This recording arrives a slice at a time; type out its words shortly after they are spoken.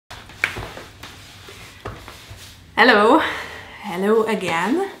Hello! Hello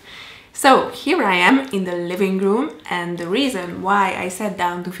again! So here I am in the living room, and the reason why I sat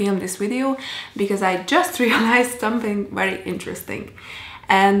down to film this video because I just realized something very interesting,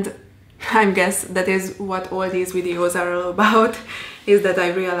 and I guess that is what all these videos are all about, is that I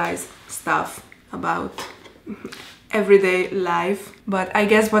realize stuff about everyday life. But I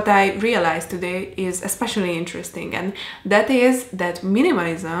guess what I realized today is especially interesting, and that is that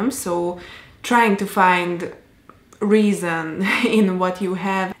minimalism, so trying to find reason in what you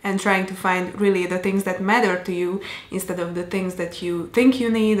have and trying to find really the things that matter to you instead of the things that you think you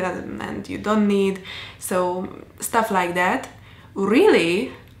need and you don't need, so stuff like that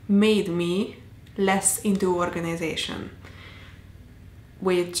really made me less into organization,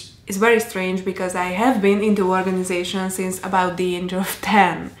 which is very strange because I have been into organization since about the age of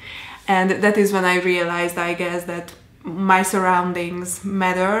 10, and that is when I realized, I guess, that my surroundings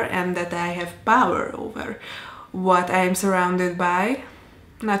matter and that I have power over what I am surrounded by.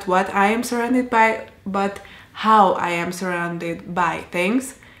 Not what I am surrounded by, but how I am surrounded by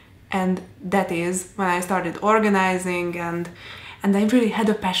things. And that is when I started organizing, and I really had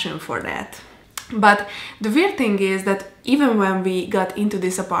a passion for that. But the weird thing is that even when we got into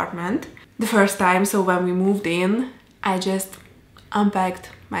this apartment the first time, so when we moved in, I just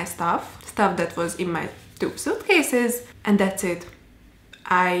unpacked my stuff that was in my 2 suitcases, and that's it.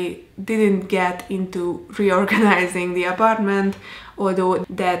 I didn't get into reorganizing the apartment, although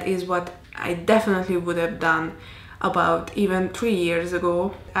that is what I definitely would have done about even 3 years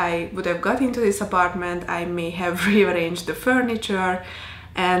ago. I would have got into this apartment, I may have rearranged the furniture,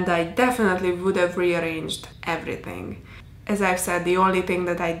 and I definitely would have rearranged everything. As I've said, the only thing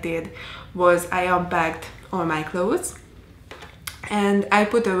that I did was I unpacked all my clothes, and I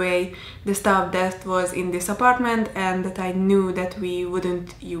put away the stuff that was in this apartment and that I knew that we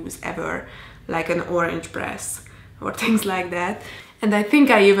wouldn't use ever, like an orange press or things like that. And I think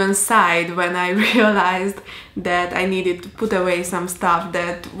I even sighed when I realized that I needed to put away some stuff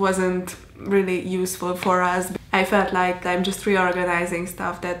that wasn't really useful for us. I felt like I'm just reorganizing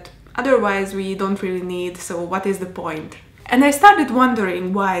stuff that otherwise we don't really need, so what is the point? And I started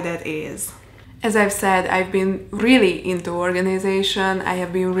wondering why that is. As I've said, I've been really into organization. I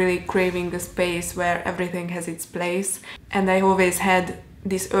have been really craving a space where everything has its place, and I always had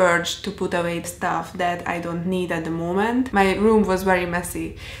this urge to put away stuff that I don't need at the moment. My room was very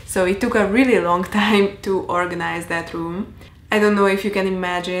messy, so it took a really long time to organize that room. I don't know if you can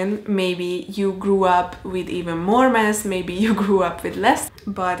imagine, maybe you grew up with even more mess, maybe you grew up with less,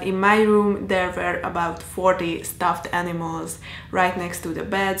 but in my room there were about 40 stuffed animals right next to the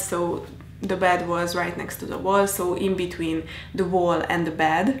bed, so the bed was right next to the wall, so in between the wall and the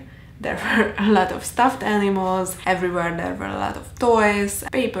bed there were a lot of stuffed animals. Everywhere there were a lot of toys,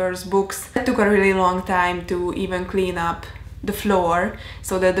 papers, books. It took a really long time to even clean up the floor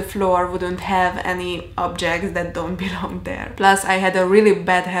so that the floor wouldn't have any objects that don't belong there. Plus I had a really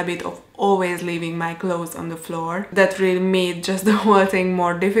bad habit of always leaving my clothes on the floor. That really made just the whole thing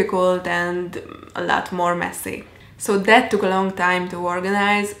more difficult and a lot more messy. So that took a long time to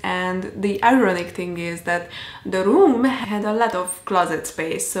organize, and the ironic thing is that the room had a lot of closet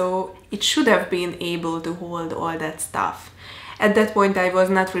space, so it should have been able to hold all that stuff. At that point I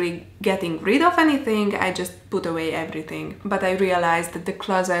was not really getting rid of anything, I just put away everything. But I realized that the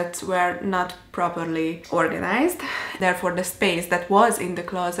closets were not properly organized, therefore the space that was in the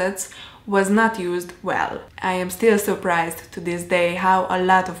closets was not used well. I am still surprised to this day how a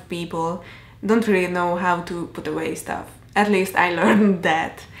lot of people don't really know how to put away stuff. At least I learned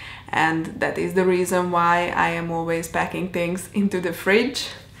that, and that is the reason why I am always packing things into the fridge,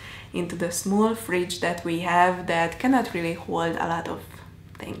 into the small fridge that we have that cannot really hold a lot of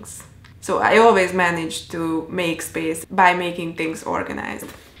things. So I always manage to make space by making things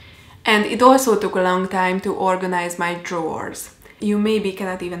organized. And it also took a long time to organize my drawers. You maybe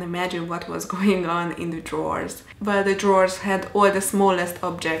cannot even imagine what was going on in the drawers. But the drawers had all the smallest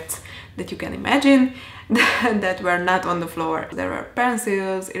objects that you can imagine that were not on the floor. There were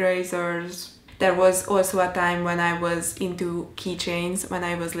pencils, erasers. There was also a time when I was into keychains when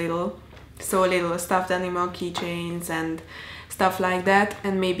I was little. So little stuffed animal keychains and stuff like that.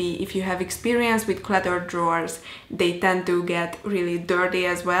 And maybe if you have experience with cluttered drawers, they tend to get really dirty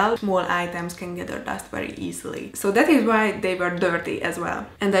as well. Small items can gather dust very easily. So that is why they were dirty as well.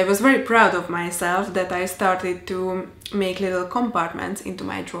 And I was very proud of myself that I started to make little compartments into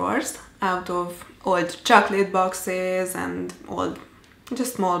my drawers out of old chocolate boxes and old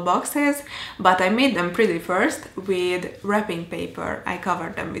just small boxes, but I made them pretty first with wrapping paper. I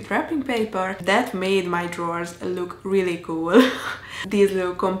covered them with wrapping paper. That made my drawers look really cool. These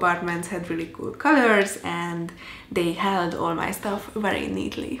little compartments had really cool colors and they held all my stuff very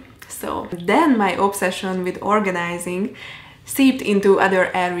neatly. So then my obsession with organizing seeped into other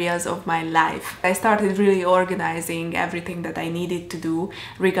areas of my life. I started really organizing everything that I needed to do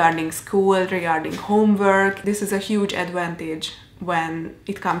regarding school, regarding homework. This is a huge advantage when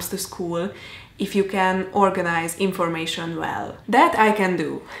it comes to school, if you can organize information well. That I can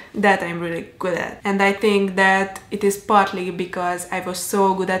do. That I'm really good at. And I think that it is partly because I was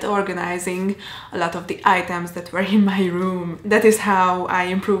so good at organizing a lot of the items that were in my room. That is how I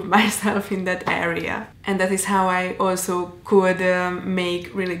improved myself in that area. And that is how I also could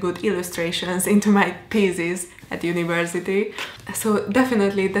make really good illustrations into my thesis at university. So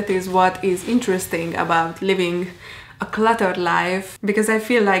definitely that is what is interesting about living a cluttered life, because I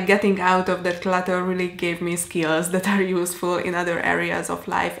feel like getting out of that clutter really gave me skills that are useful in other areas of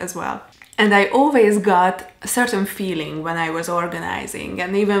life as well. And I always got a certain feeling when I was organizing,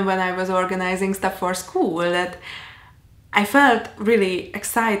 and even when I was organizing stuff for school, that I felt really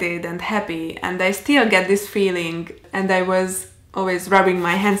excited and happy, and I still get this feeling, and I was always rubbing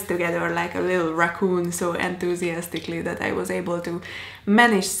my hands together like a little raccoon so enthusiastically that I was able to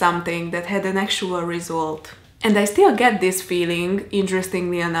manage something that had an actual result. And I still get this feeling,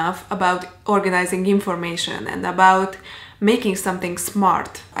 interestingly enough, about organizing information and about making something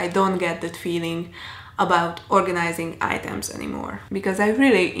smart. I don't get that feeling about organizing items anymore, because I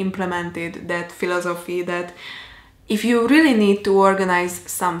really implemented that philosophy that if you really need to organize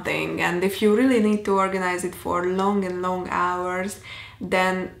something, and if you really need to organize it for long and long hours,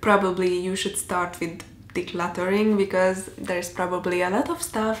 then probably you should start with decluttering, because there's probably a lot of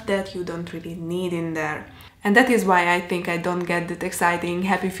stuff that you don't really need in there. And that is why I think I don't get that exciting,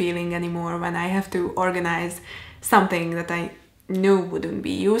 happy feeling anymore when I have to organize something that I knew wouldn't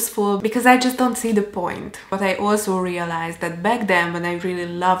be useful, because I just don't see the point. But I also realized that back then, when I really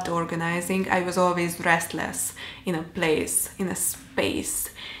loved organizing, I was always restless in a place, in a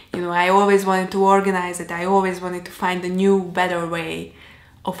space. You know, I always wanted to organize it. I always wanted to find a new, better way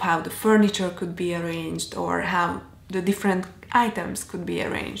of how the furniture could be arranged or how the different items could be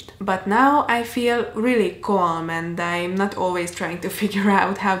arranged. But now I feel really calm, and I'm not always trying to figure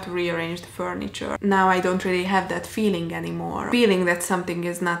out how to rearrange the furniture. Now I don't really have that feeling anymore, feeling that something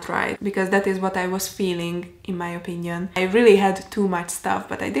is not right, because that is what I was feeling, in my opinion. I really had too much stuff,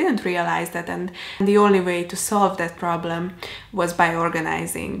 but I didn't realize that, and the only way to solve that problem was by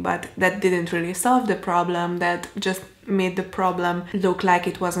organizing. But that didn't really solve the problem, that just made the problem look like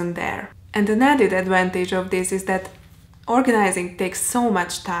it wasn't there. And an added advantage of this is that organizing takes so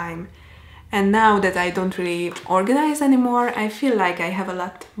much time, and now that I don't really organize anymore, I feel like I have a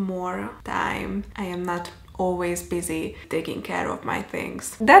lot more time. I am not always busy taking care of my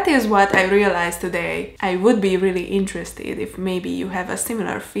things. That is what I realized today. I would be really interested if maybe you have a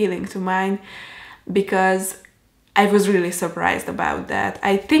similar feeling to mine, because I was really surprised about that.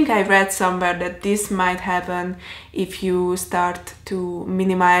 I think I read somewhere that this might happen if you start to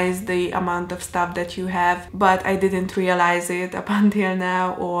minimize the amount of stuff that you have, but I didn't realize it up until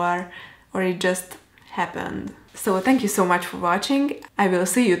now, or it just happened. So thank you so much for watching. I will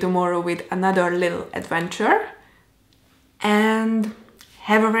see you tomorrow with another little adventure, and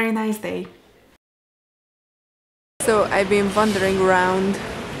have a very nice day. So I've been wandering around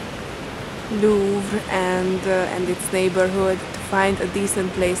Louvre and its neighborhood to find a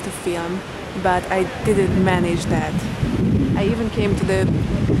decent place to film, but I didn't manage that. I even came to the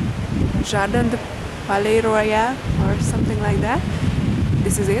Jardin de Palais Royal or something like that.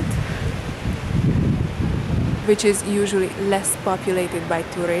 This is it, which is usually less populated by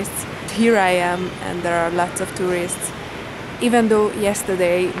tourists. Here I am, and there are lots of tourists, even though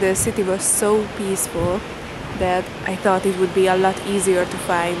yesterday the city was so peaceful that I thought it would be a lot easier to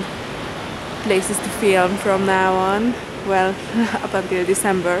find places to film from now on, well, up until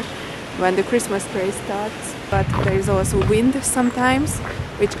December, when the Christmas craze starts. But there is also wind sometimes,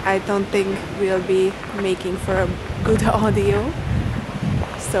 which I don't think will be making for a good audio.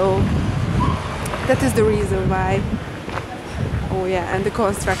 So that is the reason why, oh yeah, and the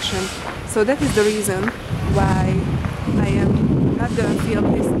construction. So that is the reason why I am not gonna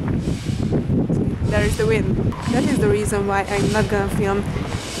film this. There is the wind. That is the reason why I'm not gonna film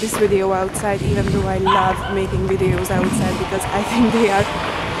this video outside, even though I love making videos outside, because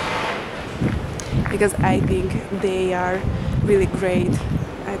I think they are really great.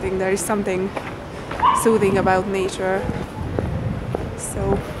 I think there is something soothing about nature.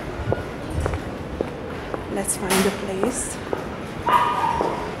 So let's find a place.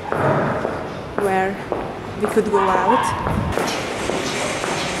 we could go out.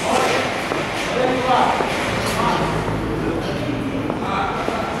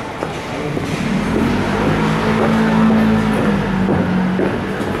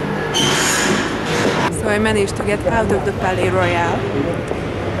 So I managed to get out of the Palais Royal.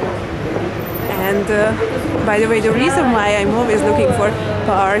 And by the way, the reason why I'm always looking for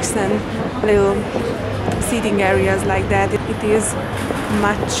parks and little seating areas like that, it is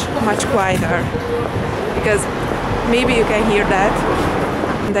much quieter, because maybe you can hear that,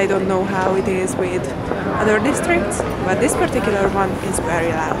 and I don't know how it is with other districts, but this particular one is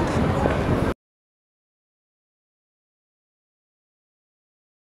very loud.